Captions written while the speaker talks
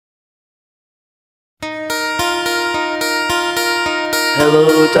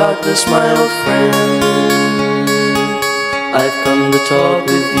Hello darkness, my old friend, I've come to talk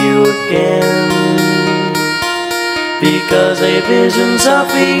with you again, because a vision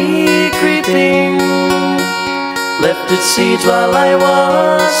softly creeping left its seeds while I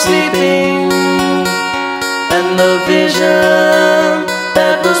was sleeping, and the vision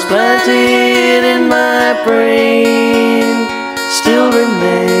that was planted in my brain still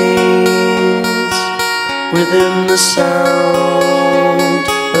remains within the sound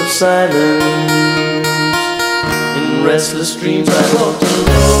of silence. In restless dreams I walked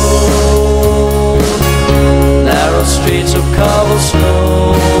alone, narrow streets of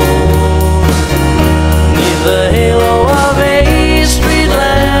cobblestone, neath the halo of a street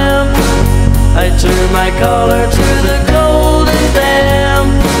lamp, I turned my collar to the golden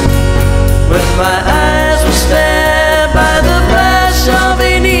damp. When my eyes were stabbed by the flash of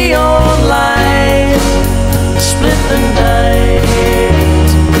a neon light, split the night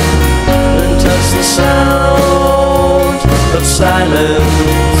and touched the sound of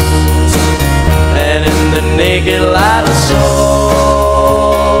silence. And in the naked light I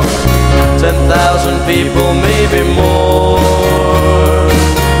saw 10,000 people, maybe more,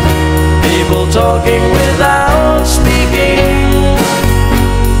 people talking without speaking,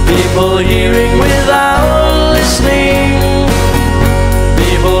 people hearing without listening,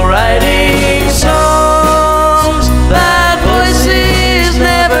 people writing songs that voices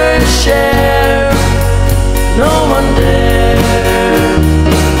never share. No one dare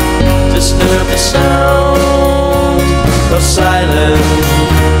disturb the sound of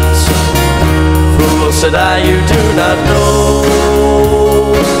silence. Fool, said I, you do not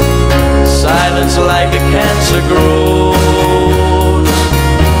know, silence like a cancer grows.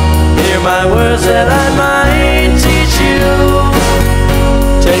 Hear my words that I might teach you,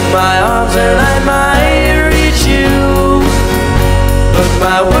 take my arms and I might reach you, but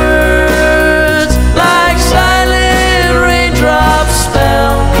my words like silent raindrops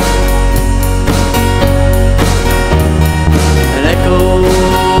fell and echoed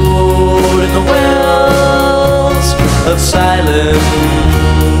in the wells of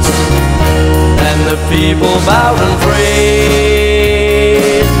silence. And the people bowed and prayed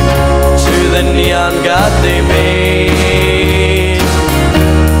to the neon god they made,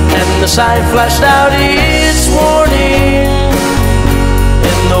 and the sign flashed out its warning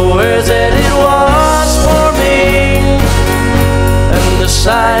in the words that it was forming. And the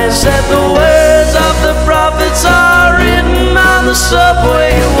sign said the words of the prophets are written on the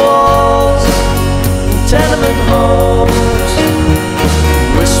subway walls, tenement halls,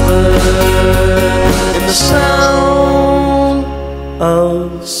 whispered in the sound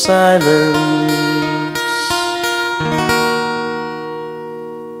of silence.